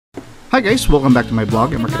Hi guys, welcome back to my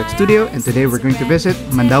blog, I'm Architect Studio, and today we're going to visit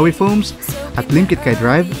Mandaue Foams at Limkitkai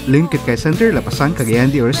Drive, Limkitkai Center, Lapasan,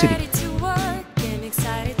 Cagayan de Oro City.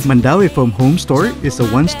 Mandaue Foam Home Store is a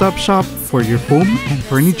one-stop shop for your foam and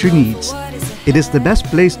furniture needs. It is the best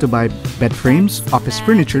place to buy bed frames, office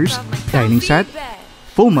furnitures, dining set,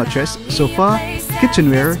 foam mattress, sofa,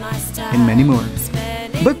 kitchenware, and many more.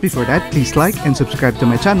 But before that, please like and subscribe to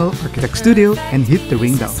my channel, Architect Studio, and hit the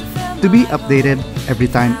ring bell to be updated every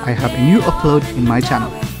time I have a new upload in my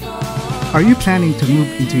channel. Are you planning to move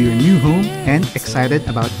into your new home and excited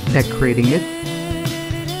about decorating it?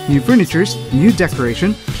 New furnitures, new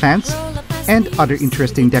decoration, plants, and other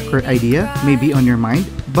interesting decor idea may be on your mind,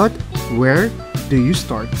 but where do you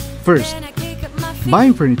start? First,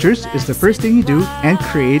 buying furnitures is the first thing you do and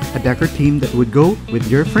create a decor theme that would go with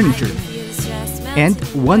your furniture. And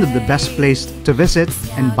one of the best places to visit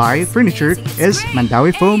and buy furniture is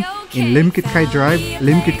Mandaue Foam in Limkitkai Drive,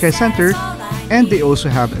 Limkitkai Center, and they also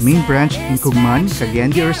have a main branch in Cugman,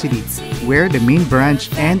 Cagayan de Oro City, where the main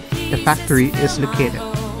branch and the factory is located.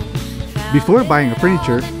 Before buying a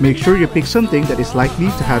furniture, make sure you pick something that is likely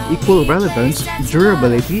to have equal relevance,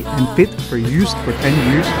 durability, and fit for use for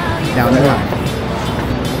 10 years down the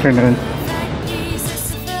line. Turn it on.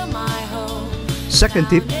 Second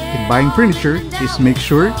tip in buying furniture is make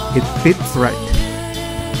sure it fits right.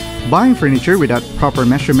 Buying furniture without proper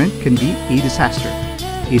measurement can be a disaster.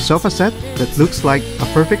 A sofa set that looks like a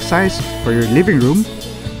perfect size for your living room,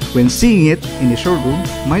 when seeing it in the showroom,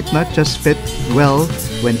 might not just fit well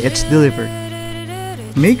when it's delivered.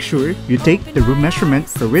 Make sure you take the room measurement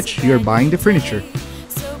for which you're buying the furniture.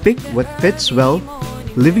 Pick what fits well,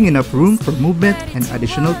 leaving enough room for movement and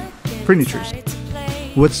additional furnitures.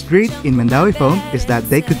 What's great in Mandaue Foam is that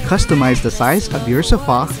they could customize the size of your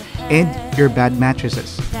sofa and your bed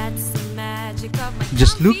mattresses.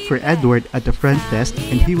 Just look for Edward at the front desk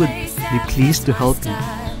and he would be pleased to help you.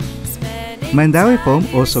 Mandaue Foam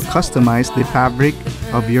also customizes the fabric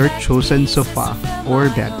of your chosen sofa or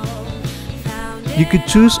bed. You could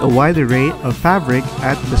choose a wide array of fabric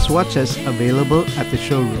at the swatches available at the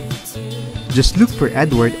showroom. Just look for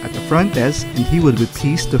Edward at the front desk and he would be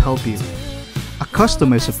pleased to help you. A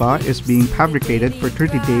customized sofa is being fabricated for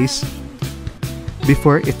 30 days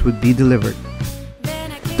before it would be delivered.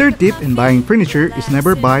 Third tip in buying furniture is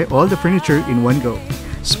never buy all the furniture in one go,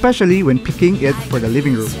 especially when picking it for the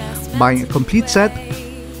living room. Buying a complete set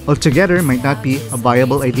altogether might not be a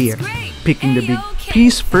viable idea. Picking the big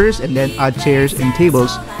piece first and then add chairs and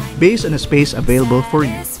tables based on the space available for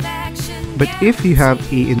you. But if you have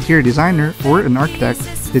an interior designer or an architect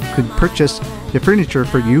that could purchase the furniture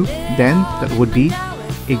for you, then that would be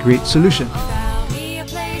a great solution.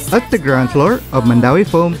 At the ground floor of Mandaue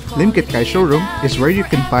Foam Limkitkai showroom is where you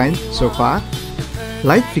can find sofa,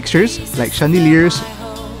 light fixtures like chandeliers,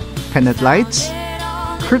 pendant lights,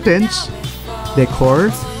 curtains,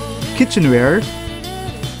 decor, kitchenware,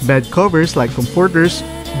 bed covers like comforters,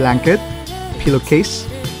 blanket, pillowcase,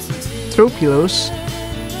 throw pillows,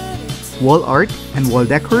 wall art, and wall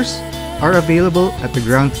decors are available at the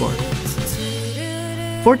ground floor.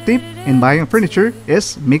 Fourth tip in buying furniture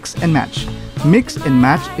is mix and match. Mix and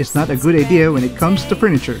match is not a good idea when it comes to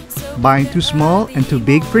furniture. Buying too small and too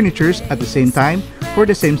big furnitures at the same time for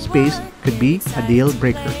the same space could be a deal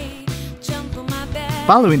breaker.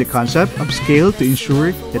 Following the concept of scale to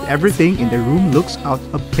ensure that everything in the room looks out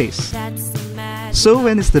of place. So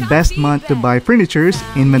when is the best month to buy furnitures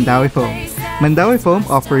in Mandaue Foam? Mandaue Foam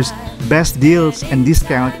offers best deals and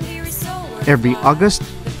discount every August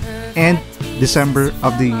and December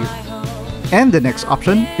of the year. And the next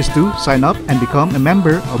option is to sign up and become a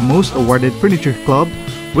member of Most Awarded Furniture Club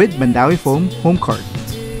with Mandaue Foam Home Card.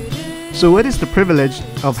 So what is the privilege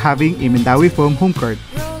of having a Mandaue Foam Home Card?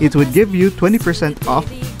 It would give you 20% off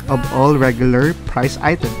of all regular price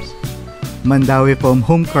items. Mandaue Foam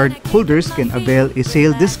Home Card holders can avail a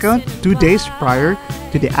sale discount 2 days prior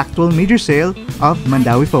to the actual major sale of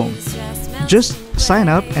Mandaue Foam. Just sign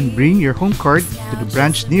up and bring your home card to the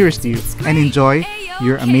branch nearest you and enjoy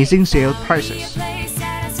your amazing sale prices.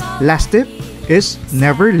 Last tip is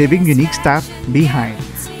never leaving unique stuff behind.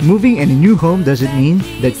 Moving in a new home doesn't mean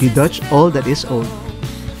that you ditch all that is old.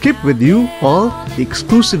 Keep with you all the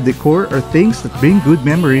exclusive decor or things that bring good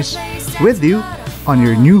memories with you on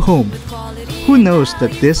your new home. Who knows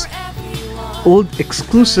that this old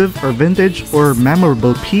exclusive or vintage or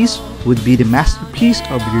memorable piece would be the masterpiece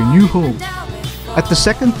of your new home. At the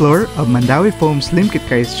second floor of Mandaue Foam's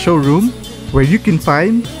Limkitkai showroom, where you can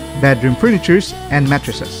find bedroom furnitures and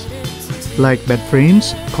mattresses like bed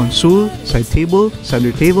frames, console, side table,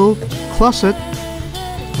 center table, closet,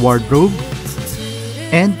 wardrobe,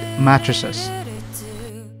 and mattresses.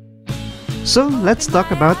 So let's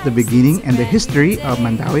talk about the beginning and the history of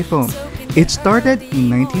Mandaue Foam. It started in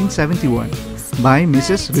 1971 by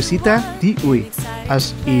Mrs. Rosita T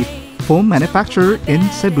as a foam manufacturer in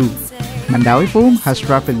Cebu. Mandaue Foam has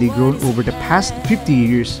rapidly grown over the past 50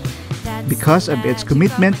 years because of its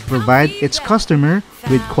commitment to provide its customer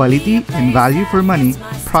with quality and value for money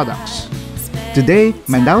products. Today,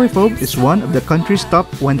 Mandaue Foam is one of the country's top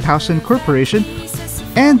 1,000 corporations,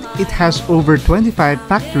 and it has over 25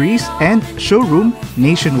 factories and showrooms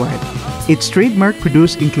nationwide. Its trademark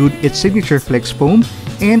products include its signature Flex Foam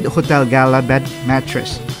and Hotel Gala bed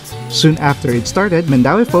mattress. Soon after it started,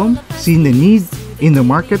 Mandaue Foam seen the need in the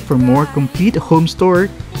market for more complete home store,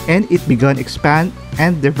 and it began expand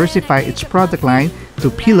and diversify its product line to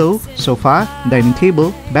pillow, sofa, dining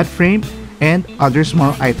table, bed frame, and other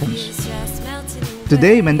small items.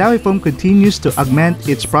 Today, Mandaue Foam continues to augment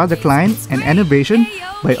its product line and innovation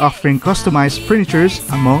by offering customized furnitures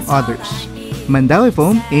among others. Mandaue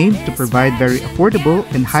Foam aims to provide very affordable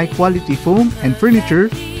and high-quality foam and furniture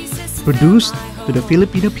produced to the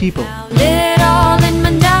Filipino people.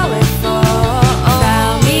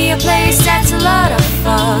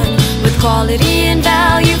 Quality and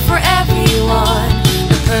value for everyone.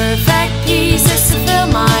 The perfect pieces to fill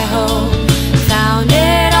my home. Found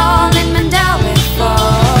it all in Mandaue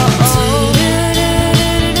Foam.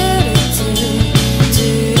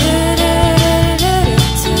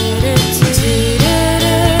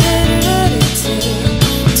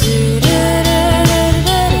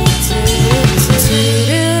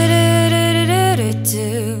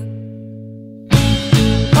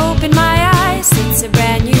 Open my eyes, it's a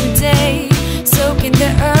brand new day. Soaking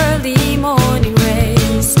the early morning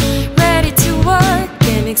rays. Ready to work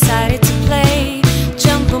and excited to play.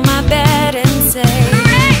 Jump on my bed and say,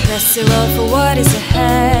 let's roll for what is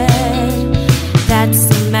ahead. That's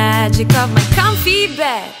the magic of my comfy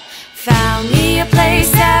bed. Found me a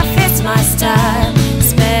place that fits my style.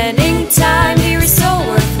 Spending time here is so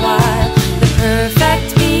worthwhile. The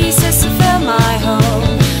perfect pieces to fill my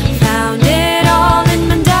home. Found it all in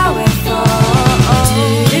Mandaue Foam.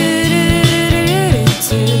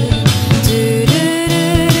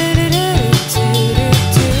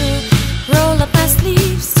 Roll up my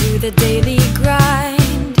sleeves to the daily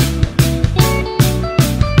grind.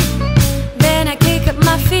 Then I kick up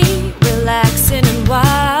my feet, relaxing and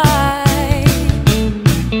wide.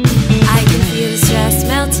 I can feel the stress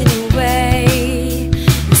melting away.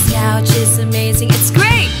 This couch is amazing, it's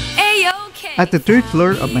great. A-okay. At the third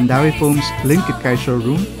floor of Mandaue Foam's Limkitkai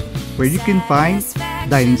showroom, where you can find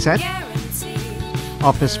dining set,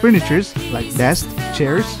 office furnitures like desks,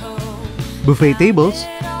 chairs, buffet tables,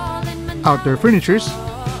 outdoor furnitures,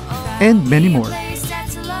 and many more.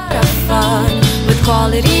 With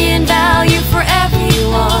quality and value for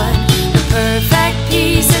everyone. The perfect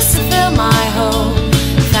pieces to fill my home.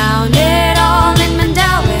 Found it all in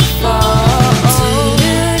Mandaue Foam.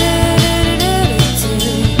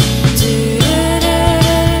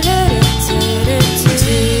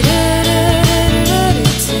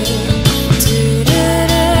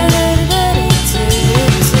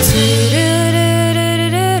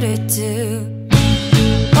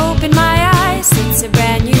 Open my eyes, it's a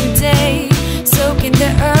brand new day. Soaking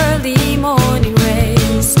the early morning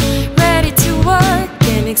rays. Ready to work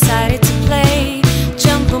and excited to play.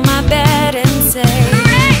 Jump on my bed and say,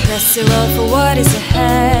 let's roll for what is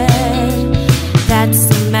ahead. That's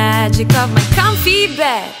the magic of my comfy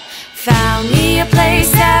bed. Found me a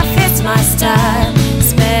place that fits my style.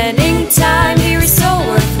 Spending time here is so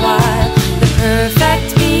worthwhile. The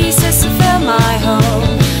perfect pieces to fill my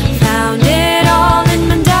home. Found it all in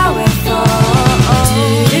Mandaue Foam.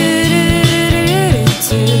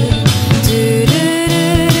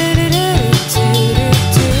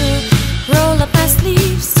 Roll up my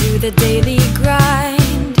sleeves to the daily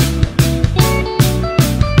grind.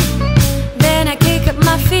 Then I kick up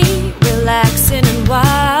my feet, relaxing and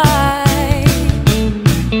wide.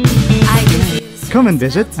 Come and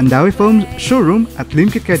visit Mandaue Foam's showroom at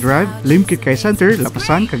Limkitkai Drive, Limkitkai Center,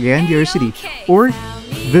 Lapasan, Cagayan de Oro City, or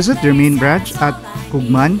visit their main branch at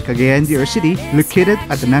Cugman, Cagayan de Oro City, located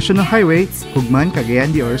at the National Highway, Cugman,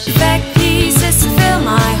 Cagayan de Oro City.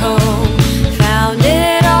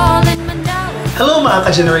 Hello mga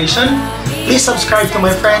ka-generation! Please subscribe to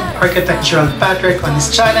my friend Architectural Patrick on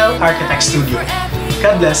his channel, Architect Studio.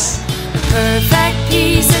 God bless! Perfect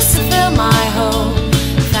pieces to fill my home.